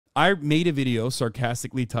I made a video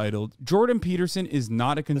sarcastically titled, Jordan Peterson is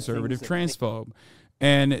not a conservative transphobe.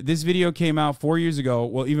 And this video came out 4 years ago.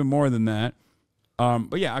 Well, even more than that.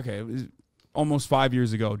 But yeah, okay. It was almost 5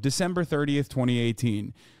 years ago. December 30th,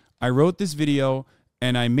 2018. I wrote this video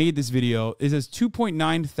and I made this video. It has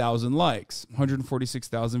 2.9 thousand likes,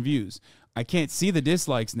 146,000 views. I can't see the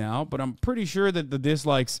dislikes now, but I'm pretty sure that the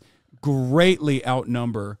dislikes greatly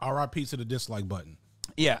outnumber. RIP to the dislike button.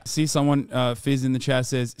 Yeah. See, someone, Fizz in the chat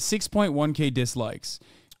says 6.1K dislikes.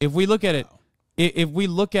 If we look at it, if we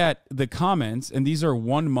look at the comments, and these are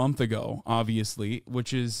 1 month ago, obviously,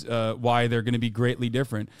 which is why they're going to be greatly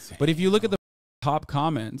different. But if you look at the top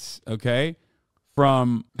comments, okay,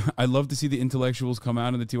 from, I love to see the intellectuals come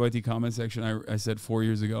out in the TYT comment section. I said 4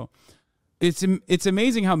 years ago. It's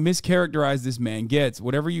amazing how mischaracterized this man gets.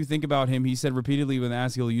 Whatever you think about him, he said repeatedly when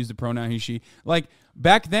asked, he'll use the pronoun he, she. Like,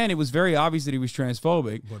 back then, it was very obvious that he was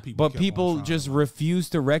transphobic, but people just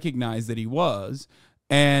refused to recognize that he was,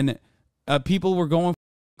 and people were going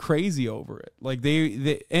crazy over it. Like,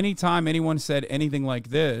 they anytime anyone said anything like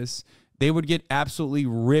this, they would get absolutely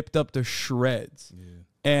ripped up to shreds. Yeah.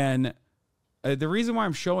 And the reason why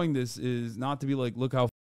I'm showing this is not to be like, look how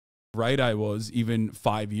right I was even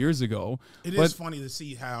 5 years ago. It is funny to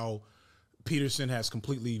see how Peterson has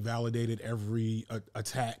completely validated every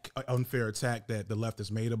unfair attack that the left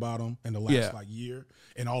has made about him in the last like year,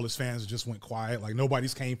 and all his fans just went quiet. Like,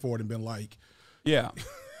 nobody's came forward and been like, yeah.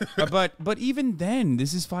 but even then,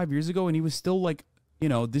 this is 5 years ago, and he was still like, you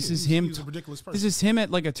know, this is him. He's a ridiculous person. This is him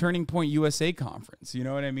at like a Turning Point USA conference. You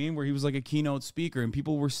know what I mean? Where he was like a keynote speaker, and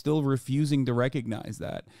people were still refusing to recognize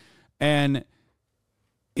that. And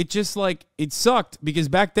it just like, it sucked because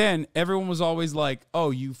back then everyone was always like,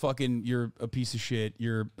 oh, you're a piece of shit.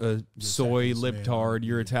 You're a soy libtard.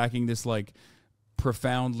 You're attacking this like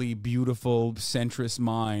profoundly beautiful centrist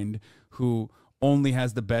mind who only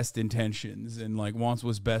has the best intentions and like wants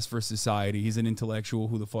what's best for society. He's an intellectual.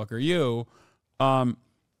 Who the fuck are you? And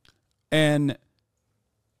then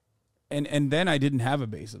I didn't have a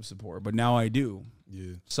base of support, but now I do.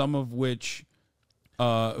 Yeah. Some of which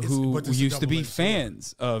who used to be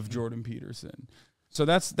fans of Jordan Peterson. So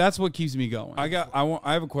that's what keeps me going.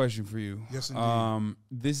 I have a question for you. Yes, indeed.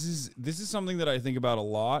 This is something that I think about a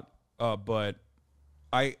lot, but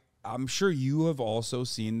I'm sure you have also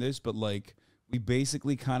seen this, but like we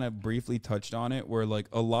basically kind of briefly touched on it, where like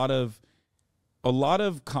a lot of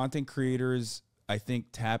content creators, I think,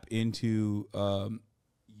 tap into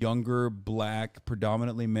younger Black,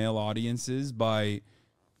 predominantly male audiences by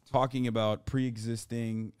talking about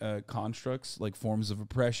pre-existing constructs, like forms of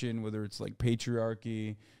oppression, whether it's like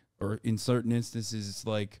patriarchy, or in certain instances, it's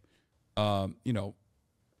like, you know,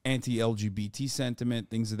 anti-LGBT sentiment,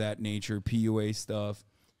 things of that nature, PUA stuff.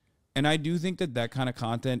 And I do think that kind of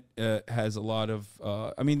content has a lot of,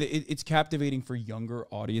 I mean, it's captivating for younger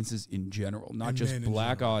audiences in general, not just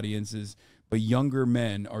Black audiences, but younger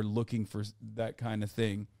men are looking for that kind of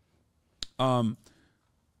thing. And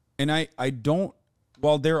I don't,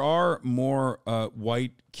 while there are more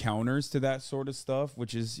white counters to that sort of stuff,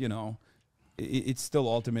 which is, you know, it's still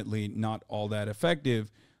ultimately not all that effective.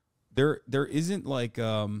 There isn't like,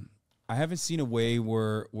 I haven't seen a way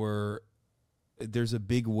where there's a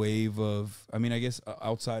big wave of, I mean, I guess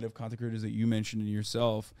outside of content creators that you mentioned in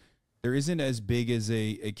yourself, there isn't as big as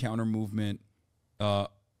a counter movement that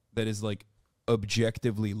is like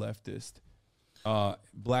objectively leftist,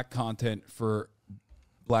 Black content for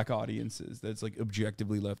Black audiences that's like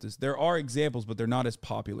objectively leftist. There are examples, but they're not as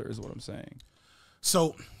popular, is what I'm saying.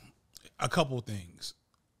 So a couple of things.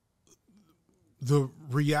 The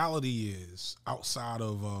reality is, outside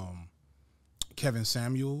of Kevin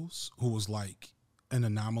Samuels, who was like an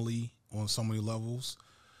anomaly on so many levels,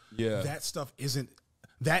 yeah, that stuff isn't,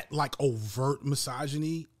 that like overt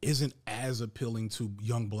misogyny isn't as appealing to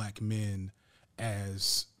young Black men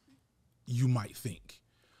as you might think.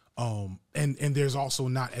 And there's also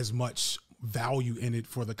not as much value in it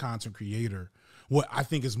for the content creator. What I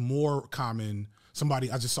think is more common,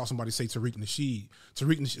 I just saw somebody say Tariq Nasheed,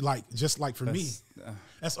 like, just like for me,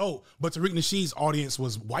 but Tariq Nasheed's audience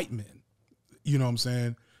was white men. You know what I'm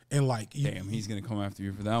saying? And like, damn, he's gonna come after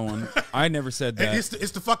you for that one. I never said that.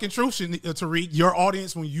 It's the fucking truth, Tariq. Your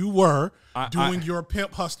audience, when you were doing your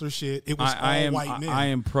pimp hustler shit, it was all white men. I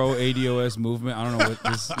am pro ADOS movement. I don't know what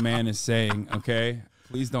this man is saying. Okay,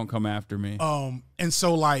 please don't come after me. And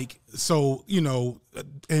so you know,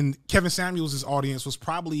 and Kevin Samuels' audience was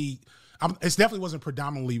probably, it definitely wasn't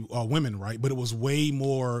predominantly women, right? But it was way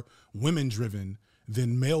more women driven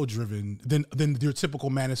than male driven than your typical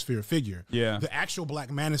Manosphere figure. Yeah, the actual Black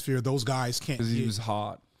Manosphere, those guys can't. Because he was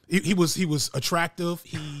hot. He was attractive.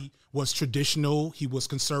 He was traditional. He was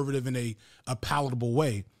conservative in a palatable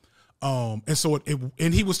way. And so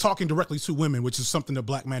and he was talking directly to women, which is something the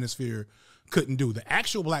Black Manosphere couldn't do. The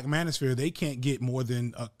actual Black Manosphere, they can't get more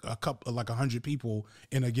than a couple, like 100 people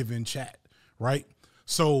in a given chat, right?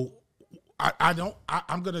 So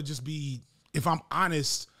I'm gonna just be, if I'm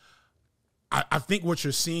honest, I think what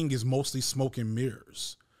you're seeing is mostly smoke and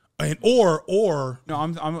mirrors, and or no,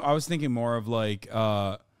 I was thinking more of like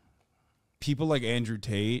people like Andrew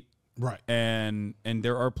Tate. Right. And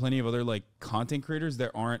there are plenty of other like content creators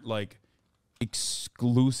that aren't like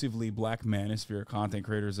exclusively Black Manosphere content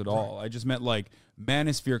creators at all. I just meant like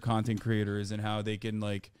Manosphere content creators and how they can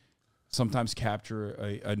like sometimes capture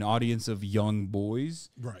an audience of young boys.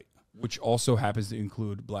 Right. Which also happens to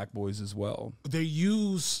include Black boys as well.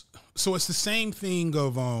 So it's the same thing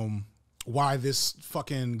of why this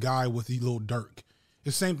fucking guy with the little Dirk.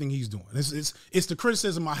 It's the same thing he's doing. It's the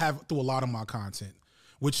criticism I have through a lot of my content,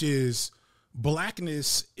 which is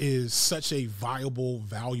Blackness is such a viable,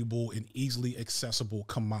 valuable, and easily accessible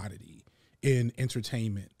commodity in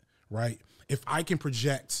entertainment, right? If I can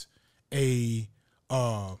project the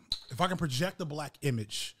Black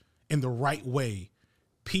image in the right way,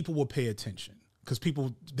 people will pay attention because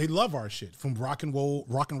they love our shit, from rock and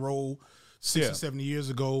roll 60, 70 years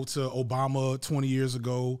ago to Obama 20 years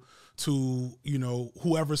ago to,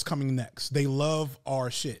 whoever's coming next. They love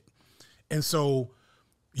our shit. And so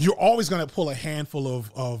you're always going to pull a handful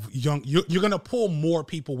of young, you're going to pull more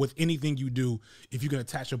people with anything you do if you can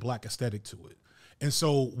attach a Black aesthetic to it. And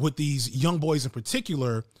so with these young boys in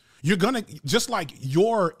particular, you're going to, just like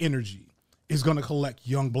your energy is going to collect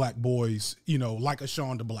young Black boys, like a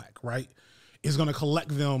Sean DeBlack, right? Is going to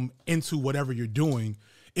collect them into whatever you're doing.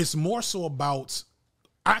 It's more so about,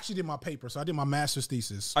 I actually did my paper, so I did my master's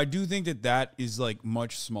thesis. I do think that is like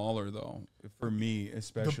much smaller though, for me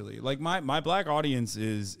especially. Like my Black audience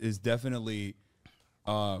is definitely,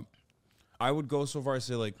 I would go so far as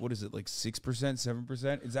to say like, what is it, like 6%,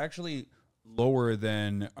 7%? It's actually lower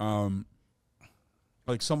than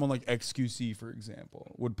like someone like XQC, for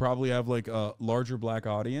example, would probably have like a larger Black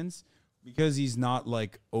audience because he's not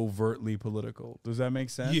like overtly political. Does that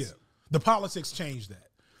make sense? Yeah. The politics changed that.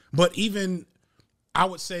 But even, I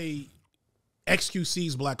would say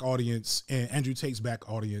XQC's Black audience and Andrew Tate's Black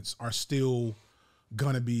audience are still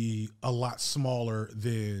going to be a lot smaller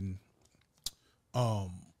than,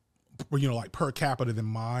 like per capita than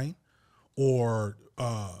mine or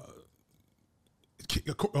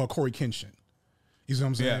Corey Kenshin. You see what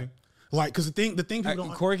I'm saying? Yeah. Like, because the thing people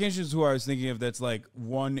don't. Corey Kenshin is who I was thinking of. That's like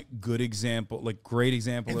one good example, like great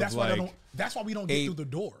example and of like. That's why we don't get through the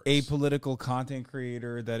doors. A political content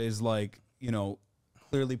creator that is like,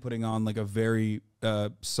 clearly putting on like a very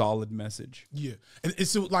solid message. Yeah, and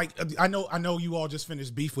it's like I know you all just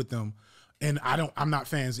finished beef with them, and I'm not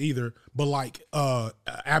fans either. But like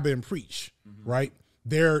Abba and Preach, right?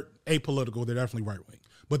 They're apolitical. They're definitely right wing,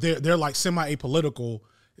 but they're like semi apolitical.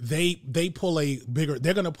 They're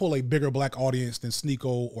gonna pull a bigger Black audience than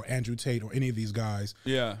Sneeko or Andrew Tate or any of these guys.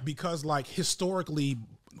 Yeah, because like historically,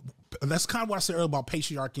 that's kind of what I said earlier about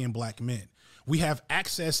patriarchy and Black men. We have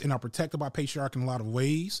access and are protected by patriarchy in a lot of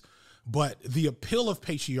ways, but the appeal of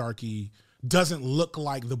patriarchy doesn't look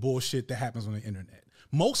like the bullshit that happens on the internet.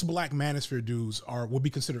 Most Black Manosphere dudes would be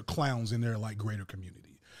considered clowns in their like greater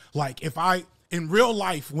community. Like in real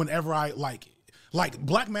life, whenever I like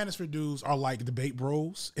Black Manosphere dudes are like debate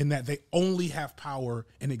bros in that they only have power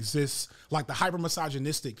and exist like the hyper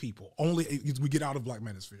misogynistic people. Only we get out of Black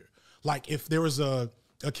Manosphere. Like if there was a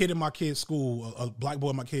kid in my kid's school, a Black boy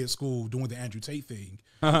in my kid's school doing the Andrew Tate thing,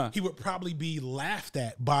 he would probably be laughed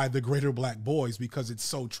at by the greater Black boys because it's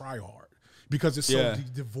so try-hard, because it's so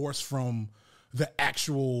divorced from the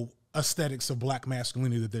actual aesthetics of Black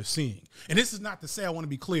masculinity that they're seeing. And this is not to say, I want to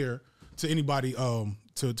be clear to anybody, to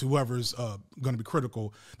whoever's going to be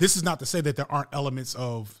critical. This is not to say that there aren't elements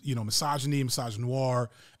of, misogyny, misogynoir,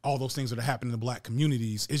 all those things that are happening in the Black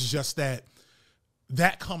communities. It's just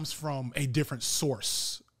that comes from a different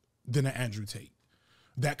source than an Andrew Tate.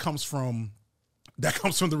 That comes from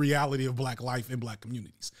the reality of Black life in Black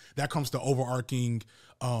communities. That comes to overarching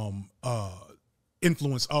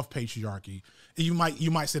influence of patriarchy. You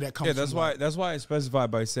might say that comes. Yeah, that's why I specify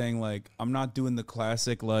by saying like I'm not doing the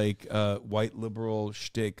classic like white liberal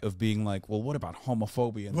shtick of being like, well, what about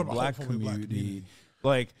homophobia in the Black community?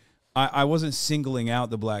 Like. I wasn't singling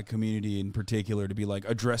out the Black community in particular to be like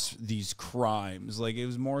address these crimes. Like it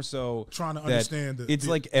was more so trying to understand it's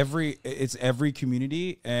like every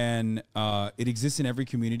community and it exists in every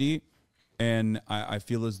community, and I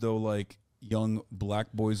feel as though like young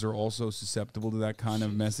Black boys are also susceptible to that kind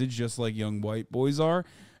of message, just like young white boys are.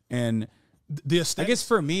 And the aesthetics, I guess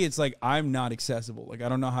for me, it's like I'm not accessible. Like I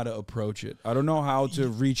don't know how to approach it. I don't know how to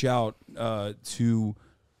reach out to.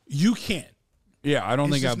 You can't. Yeah, I don't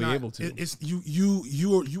It's think just I'll be not- able to. It's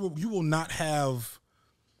you will not have.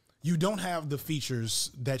 You don't have the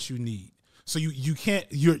features that you need. So you can't.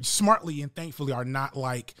 You're smartly and thankfully are not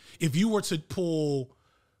like if you were to become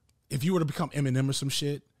Eminem or some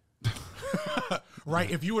shit, right?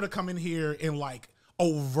 If you were to come in here and like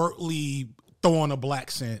overtly throw on a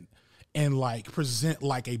black scent and like present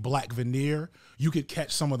like a black veneer, you could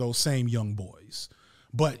catch some of those same young boys.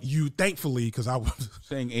 But you, thankfully, because I was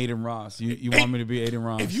saying Aiden Ross. You want me to be Aiden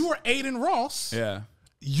Ross? if you were Aiden Ross, yeah,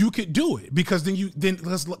 you could do it because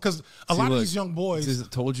because a lot of these young boys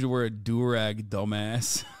told you to wear a do-rag,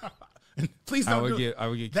 dumbass. please don't do it. I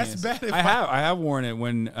would get That's canceled. bad. If I have worn it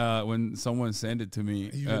when someone sent it to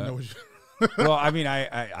me. you didn't know what Well, I mean,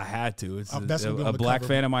 I had to. It's that's gonna be a on the black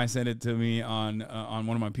cover. fan of mine sent it to me on one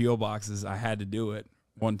of my PO boxes. I had to do it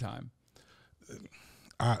one time.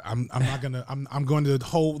 I'm not gonna I'm going to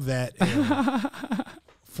hold that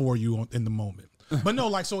for you in the moment. But no,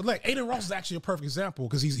 like so like Aiden Ross is actually a perfect example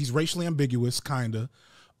because he's racially ambiguous, kinda.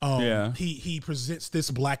 Yeah. He presents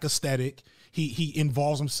this black aesthetic. He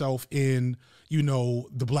involves himself in,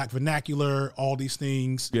 the black vernacular, all these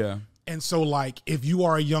things. Yeah. And so like if you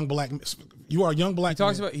are a young black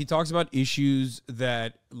He talks about issues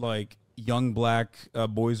that like young black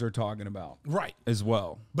boys are talking about, right. as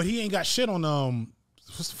well. But he ain't got shit on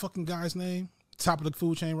what's the fucking guy's name? Top of the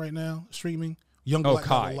food chain right now, streaming. Young Black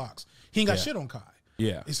Kai. Locks. He ain't got Yeah. shit on Kai.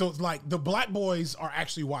 Yeah. And so it's like the black boys are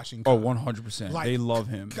actually watching Kai. Oh, 100%. Like, They love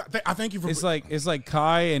him. I thank you for It's like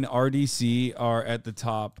Kai and RDC are at the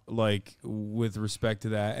top, like with respect to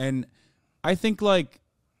that, and I think like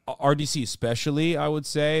RDC especially, I would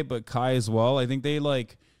say, but Kai as well. I think they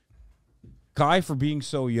like Kai for being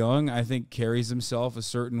so young. I think carries himself a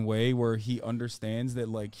certain way where he understands that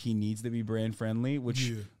like he needs to be brand friendly,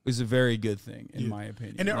 which is a very good thing in my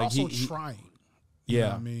opinion. and they're like, also trying. Yeah, You know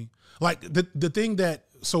what I mean, like the thing that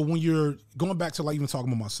when you're going back to like even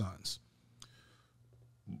talking about my sons,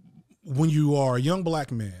 when you are a young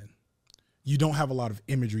black man, you don't have a lot of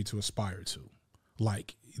imagery to aspire to.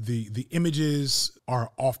 Like the images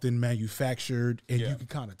are often manufactured, and you can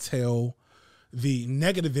kind of tell. The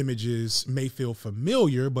negative images may feel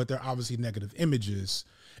familiar, but they're obviously negative images,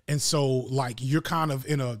 and so like you're kind of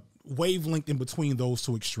in a wavelength in between those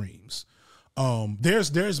two extremes. There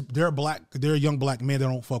are young black men that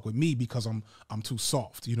don't fuck with me because I'm too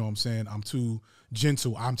soft. You know what I'm saying? I'm too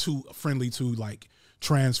gentle. I'm too friendly to like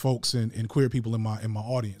trans folks and queer people in my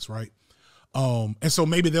audience, right? And so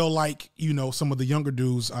maybe they'll like, some of the younger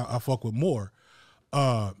dudes I fuck with more.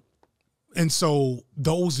 And so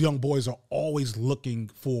those young boys are always looking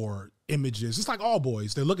for images. It's like all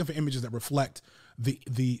boys. They're looking for images that reflect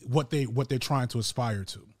what they're trying to aspire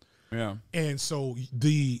to. yeah. And so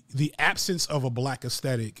the absence of a black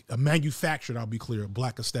aesthetic, a manufactured, I'll be clear, a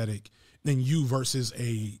black aesthetic, than you versus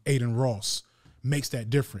a Aiden Ross makes that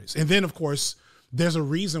difference. And then of course, there's a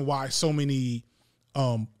reason why so many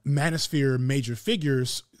Manosphere major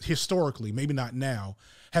figures historically, maybe not now,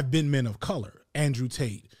 have been men of color. Andrew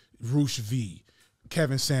Tate, Roosh V,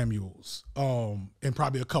 Kevin Samuels, and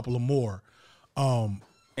probably a couple of more.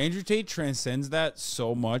 Andrew Tate transcends that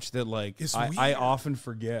so much that like I often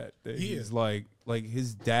forget that he's like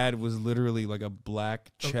his dad was literally like a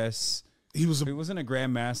black chess. He wasn't a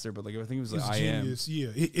grandmaster, but like I think he was like genius.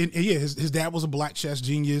 His dad was a black chess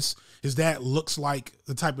genius. His dad looks like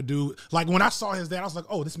the type of dude. Like when I saw his dad, I was like,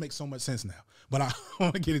 oh, this makes so much sense now. But I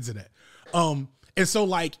want to get into that. And so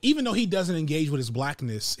like even though he doesn't engage with his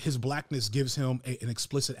blackness gives him an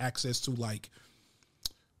explicit access to like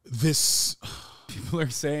this. People are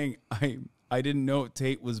saying I didn't know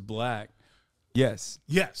Tate was black. Yes.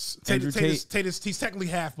 Tate is he's technically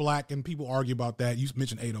half black, and people argue about that. You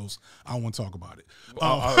mentioned ADOS. I don't want to talk about it.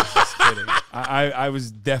 I was just kidding. I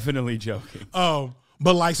was definitely joking.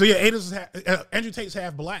 But like, so yeah, Andrew Tate's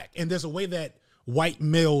half black, and there's a way that white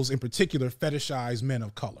males in particular fetishize men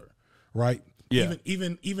of color, right? Yeah.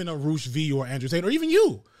 Even a Roosh V or Andrew Tate, or even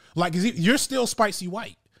you, like, you're still spicy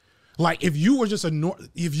white. Like if you were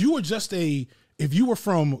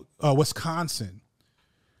from Wisconsin,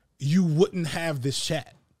 you wouldn't have this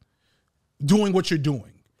chat doing what you're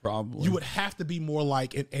doing. Probably. You would have to be more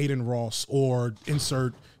like an Aiden Ross or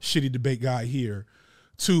insert shitty debate guy here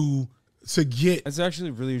to get. It's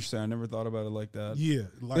actually really interesting. I never thought about it like that. Yeah.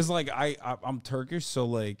 It's like I'm Turkish, so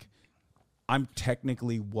like I'm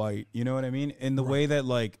technically white. You know what I mean? In the way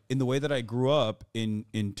that I grew up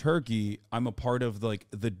in Turkey, I'm a part of like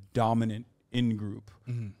the dominant in group.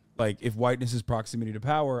 Mm-hmm. like if whiteness is proximity to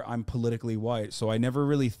power, I'm politically white. So I never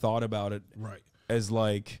really thought about it as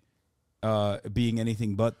like being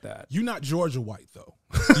anything but that. You're not Georgia white though.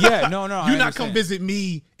 Yeah, no. You're not come visit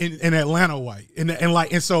me in Atlanta white,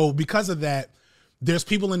 and so because of that, there's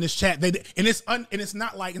people in this chat. It's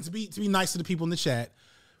not like, and to be nice to the people in the chat,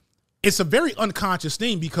 it's a very unconscious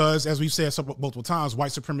thing because, as we've said multiple times,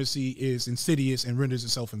 white supremacy is insidious and renders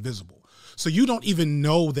itself invisible. So you don't even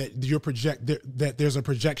know that that there's a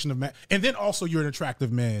projection of man, and then also you're an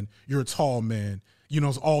attractive man, you're a tall man, you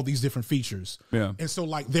know, all these different features. Yeah. And so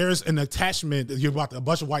like there's an attachment. You're about a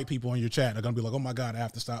bunch of white people in your chat are gonna be like, oh my God, I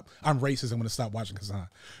have to stop. I'm racist. I'm gonna stop watching Hasan.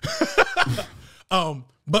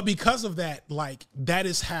 But because of that, like that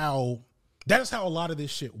is how a lot of this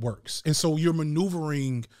shit works. And so you're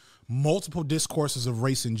maneuvering multiple discourses of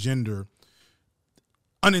race and gender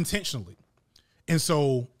unintentionally. And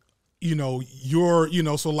so, you know,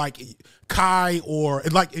 so like Kai or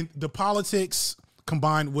like the politics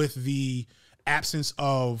combined with the absence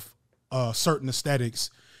of certain aesthetics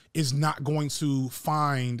is not going to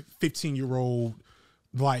find 15-year-old,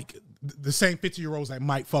 like the same 50-year-olds that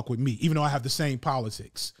might fuck with me, even though I have the same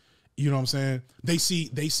politics. You know what I'm saying? They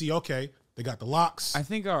see, okay, they got the locks. I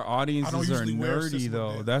think our audiences are nerdy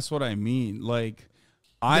though. That's what I mean. Like,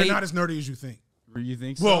 they're not as nerdy as you think. You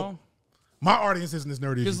think so? Well, my audience isn't as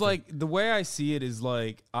nerdy as you because like think. the way I see it is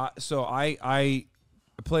like, I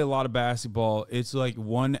play a lot of basketball. It's like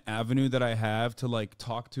one avenue that I have to like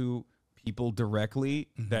talk to people directly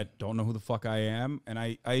that don't know who the fuck I am, and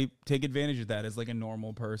I take advantage of that as like a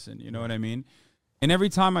normal person. You know what I mean? And every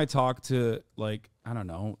time I talk to like, I don't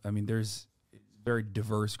know, I mean, there's a very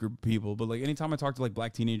diverse group of people, but like anytime I talk to like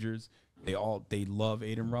black teenagers, they love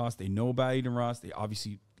Aiden Ross. They know about Aiden Ross. They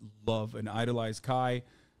obviously love and idolize Kai.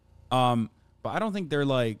 But I don't think they're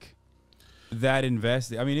like that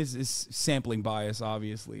invested. I mean, it's sampling bias,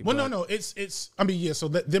 obviously. Well, no, it's. I mean, yeah. So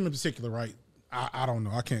them in particular, right? I don't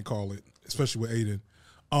know. I can't call it, especially with Aiden.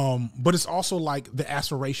 But it's also like the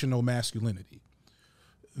aspirational masculinity.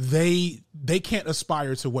 They can't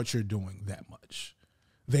aspire to what you're doing that much.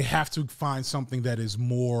 They have to find something that is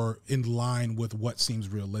more in line with what seems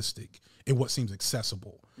realistic and what seems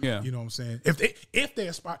accessible. Yeah, you know what I'm saying. If they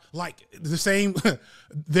aspire, like the same,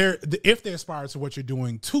 if they aspire to what you're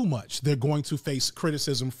doing too much, they're going to face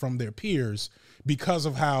criticism from their peers because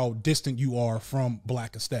of how distant you are from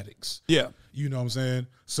black aesthetics. Yeah, you know what I'm saying.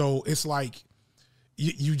 So it's like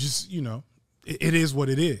you just, you know, it is what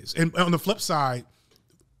it is. And on the flip side,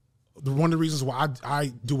 one of the reasons why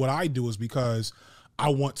I do what I do is because I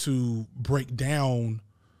want to break down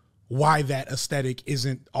why that aesthetic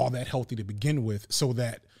isn't all that healthy to begin with, so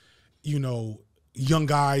that, you know, young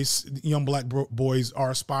guys, young black boys are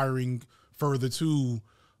aspiring further to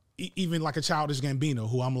even like a Childish Gambino,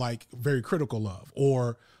 who I'm like very critical of,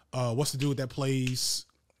 or what's the dude that plays?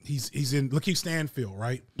 He's in Lakeith Stanfield,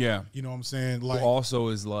 right? Yeah, you know what I'm saying. Like, who also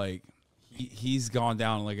is like he's gone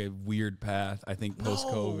down like a weird path, I think,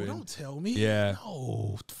 post-COVID. No, don't tell me. Yeah.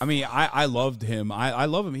 No. I mean, I loved him. I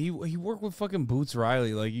love him. He worked with fucking Boots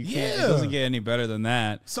Riley. Like, you can't, it doesn't get any better than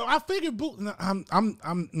that. So I figured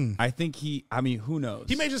I think I mean, who knows?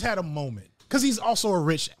 He may just had a moment because he's also a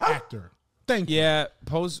rich actor. Thank you. Yeah,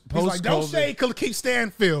 post-COVID. Like, don't say Lakeith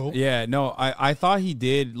Stanfield. Yeah, no, I thought he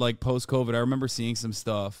did, like, post-COVID. I remember seeing some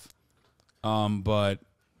stuff, but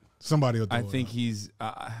somebody will I think he's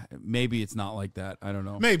maybe it's not like that. I don't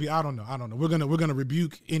know. Maybe I don't know. We're gonna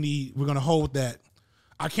rebuke any. We're gonna hold that.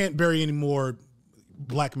 I can't bury any more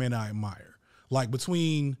black men I admire. Like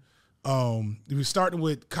between we started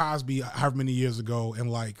with Cosby however many years ago,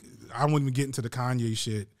 and like I wouldn't even get into the Kanye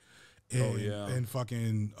shit. And, and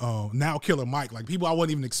fucking now Killer Mike, like people I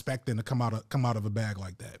wasn't even expecting to come out of a bag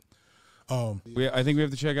like that. I think we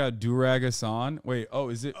have to check out Durag Hasan. Wait,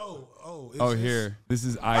 is it? Here. This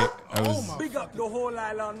is I was. Big up the whole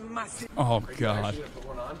island, massive. Oh God.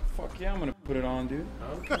 Fuck yeah, I'm gonna put it on, dude.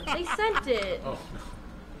 They sent it. Oh.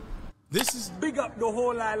 This is big up the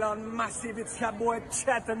whole island, massive. It's your boy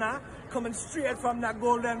Chetana coming straight from that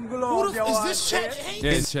Golden Globe. Is this Chet Hanks?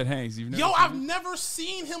 Yeah, it's Chet Hanks. Yo, I've never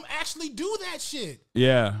seen him actually do that shit.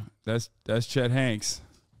 Yeah, that's Chet Hanks.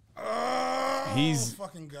 He's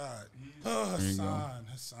fucking God.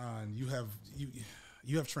 Hasan,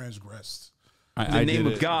 you have transgressed. In the name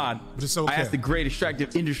of God, but it's okay. I ask the great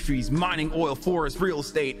extractive industries, mining, oil, forest, real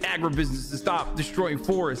estate, agribusiness to stop destroying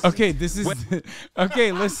forests. Okay, this is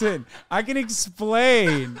okay. Listen, I can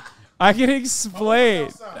explain. Okay, I can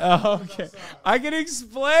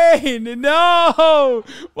explain. No,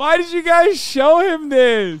 why did you guys show him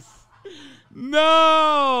this?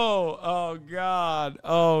 No. Oh God.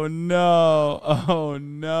 Oh no. Oh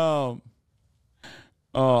no.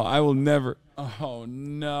 Oh, I will never. Oh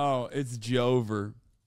no, it's Jover.